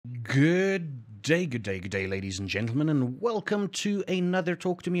Good day, ladies and gentlemen, and welcome to another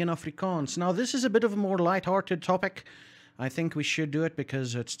Talk to Me in Afrikaans. Now, this is a bit of a more light-hearted topic. I think we should do it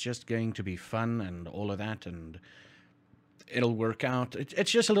because it's just going to be fun and all of that, and it'll work out.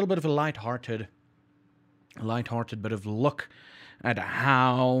 It's just a little bit of a light-hearted bit of look at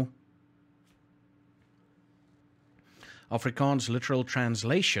how Afrikaans literal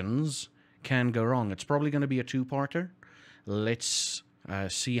translations can go wrong. It's probably going to be a two-parter. Let's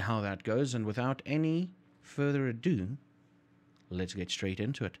see how that goes, and without any further ado, let's get straight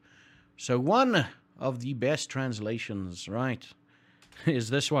into it. So one of the best translations, right,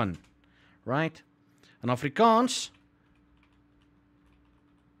 is this one, right? In Afrikaans,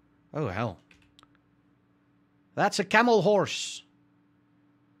 oh hell, that's a camel horse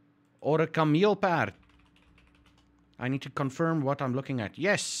or a kameelpaard. I need to confirm what I'm looking at.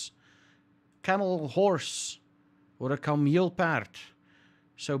 Yes, camel horse or a kameelpaard.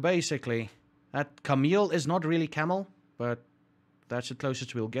 So basically, that cameel is not really camel, but that's the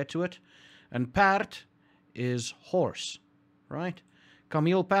closest we'll get to it. And paard is horse, right?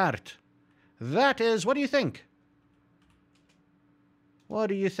 Kameelpaard. That is, what do you think? What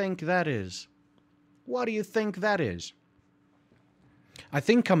do you think that is? What do you think that is? I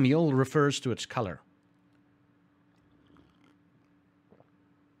think cameel refers to its color.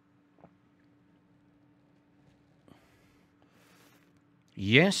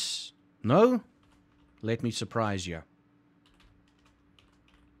 Yes? No? Let me surprise you.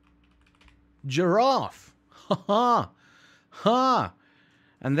 Giraffe. Ha ha. Ha.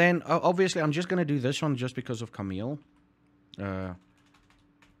 And then, obviously, I'm just going to do this one just because of cameel.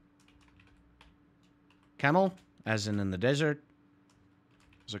 Camel, as in the desert,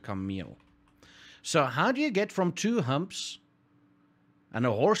 is a cameel. So how do you get from two humps and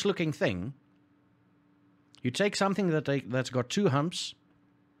a horse-looking thing? You take something that's got two humps,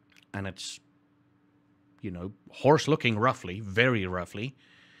 and it's, you know, horse-looking roughly, very roughly.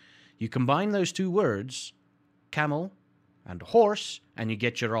 You combine those two words, camel and horse, and you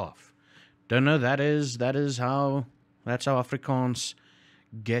get giraffe. Don't know, that's how Afrikaans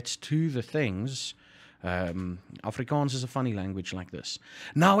gets to the things. Afrikaans is a funny language like this.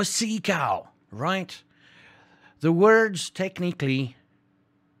 Now a sea cow, right? The words technically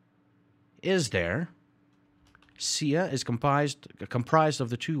is there. Sia is comprised of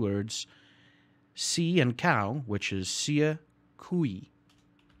the two words sea and cow, which is sia kui.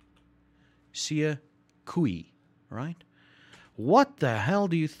 Sia kui, right? What the hell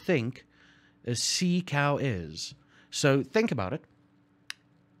do you think a sea cow is? So think about it.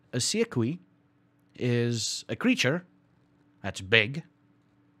 A sia kui is a creature that's big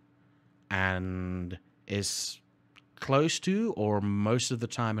and is close to or most of the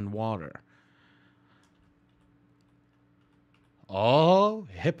time in water. Oh,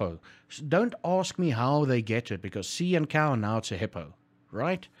 hippo. Don't ask me how they get it, because sea and cow, now it's a hippo,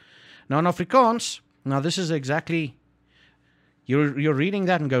 right? Now in Afrikaans, now this is exactly, you're reading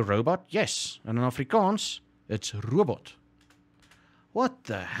that and go, robot? Yes. And in Afrikaans, it's robot. What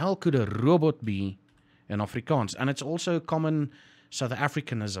the hell could a robot be in Afrikaans? And it's also a common South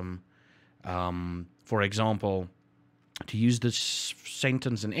Africanism. For example, to use this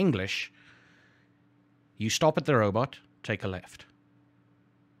sentence in English, you stop at the robot, take a left.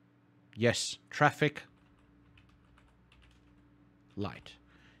 Yes, traffic light.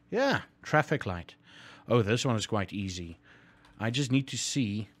 Yeah, traffic light. Oh, this one is quite easy. I just need to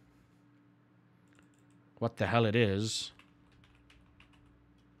see what the hell it is.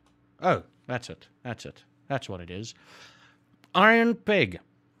 Oh, that's it. That's what it is. Iron pig.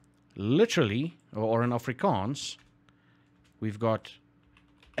 Literally, or in Afrikaans, we've got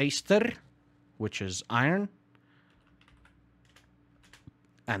eyster, which is iron,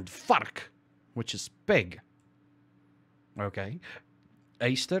 and vark, which is pig. Okay?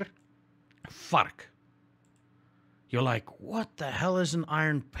 Eyster, vark. You're like, what the hell is an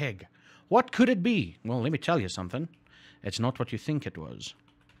iron pig? What could it be? Well, let me tell you something. It's not what you think it was.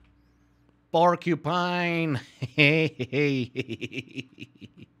 Porcupine.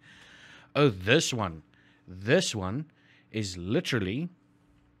 Oh, this one. This one is literally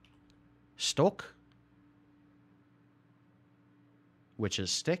stok, which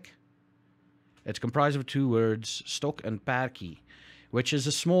is stick. It's comprised of two words, stok and paartjie, which is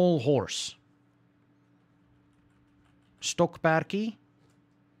a small horse. Stokpaartjie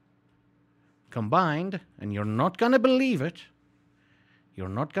combined, and you're not going to believe it. You're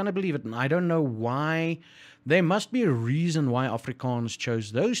not going to believe it, and I don't know why. There must be a reason why Afrikaans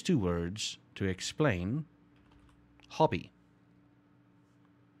chose those two words to explain hobby.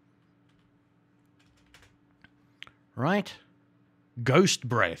 Right? Ghost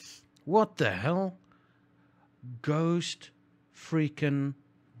breath. What the hell? Ghost freaking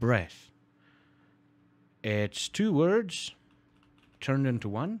breath. It's 2 words turned into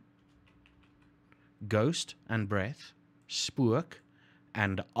one. Ghost and breath. Spook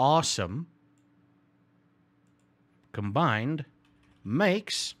and awesome. Combined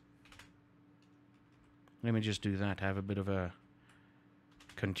makes... Let me just do that. Have a bit of a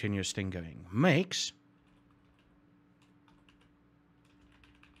continuous thing going. Makes...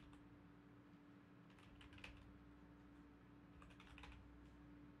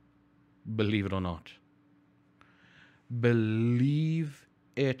 Believe it or not. Believe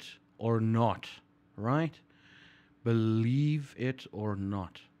it or not. Right? Believe it or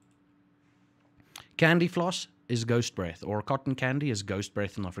not. Candy floss is ghost breath, or cotton candy is ghost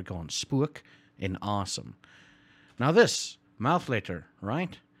breath in Afrikaans. Spook in awesome. Now this, mouth letter,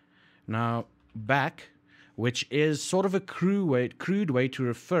 right? Now, back, which is sort of a crude way to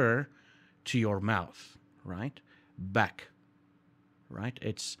refer to your mouth, right? Back, right?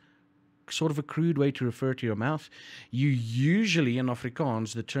 It's sort of a crude way to refer to your mouth. You usually, in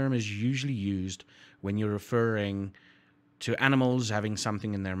Afrikaans, the term is usually used when you're referring to animals having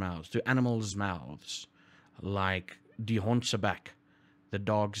something in their mouths, to animals' mouths, like die hond se bek, the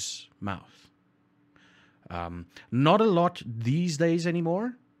dog's mouth. Not a lot these days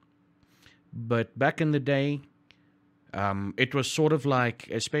anymore, but back in the day, it was sort of like,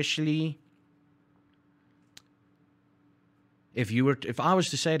 especially if I was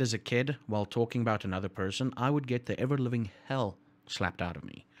to say it as a kid while talking about another person, I would get the ever-living hell slapped out of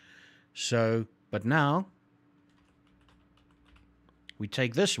me. So, but now, we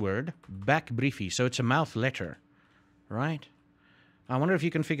take this word, bakbriefie, so it's a mouth letter, right? I wonder if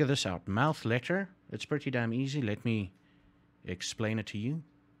you can figure this out. Mouth letter, it's pretty damn easy. Let me explain it to you.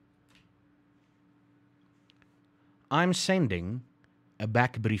 I'm sending a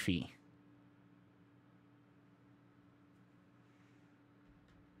bakbriefie.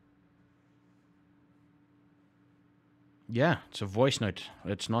 Yeah, it's a voice note.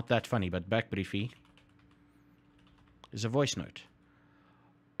 It's not that funny, but bakbriefie is a voice note.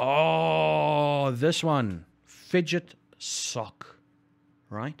 Oh, this one. Fidget sock.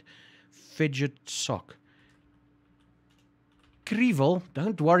 Right? Fidget sock. Krivel.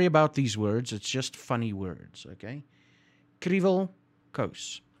 Don't worry about these words. It's just funny words, okay? Krivel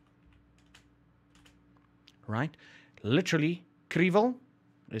koos. Right? Literally, krivel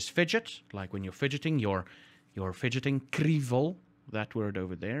is fidget. Like when you're fidgeting, you're fidgeting. Krivel, that word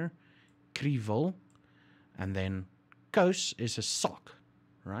over there. Krivel. And then koos is a sock.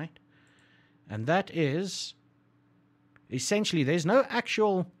 Right? And that is essentially, there's no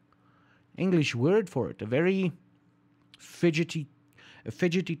actual English word for it. A very fidgety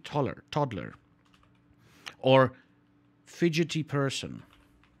toddler or fidgety person.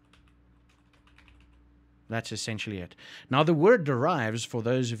 That's essentially it. Now the word derives, for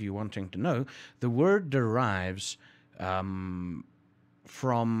those of you wanting to know, the word derives from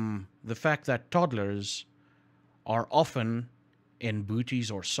the fact that toddlers are often in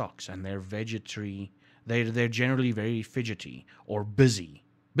booties or socks, and they're vegetary. They're generally very fidgety or busy.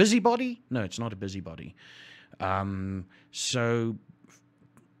 Busybody? No, it's not a busybody. So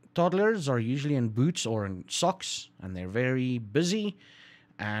toddlers are usually in boots or in socks, and they're very busy,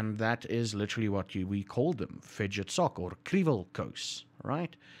 and that is literally what we call them, fidget sock or krivelkoos,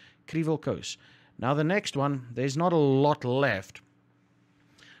 right? Krivelkoos. Now the next one, there's not a lot left,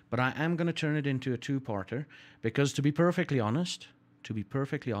 but I am going to turn it into a two-parter because to be perfectly honest,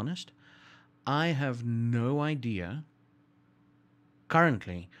 I have no idea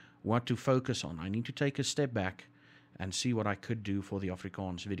currently what to focus on. I need to take a step back and see what I could do for the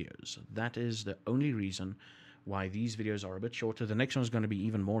Afrikaans videos. That is the only reason why these videos are a bit shorter. The next one is going to be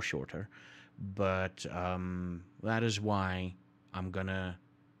even more shorter, but that is why I'm gonna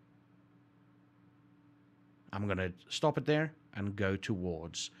stop it there and go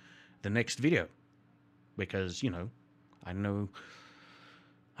towards the next video, because, you know, I know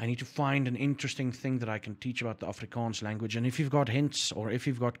I need to find an interesting thing that I can teach about the Afrikaans language. And if you've got hints or if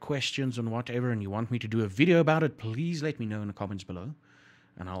you've got questions on whatever and you want me to do a video about it, please let me know in the comments below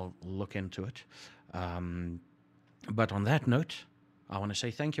and I'll look into it. But on that note, I want to say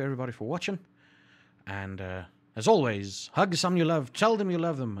thank you everybody for watching. And as always, hug some you love, tell them you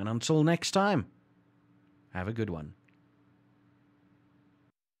love them. And until next time, have a good one.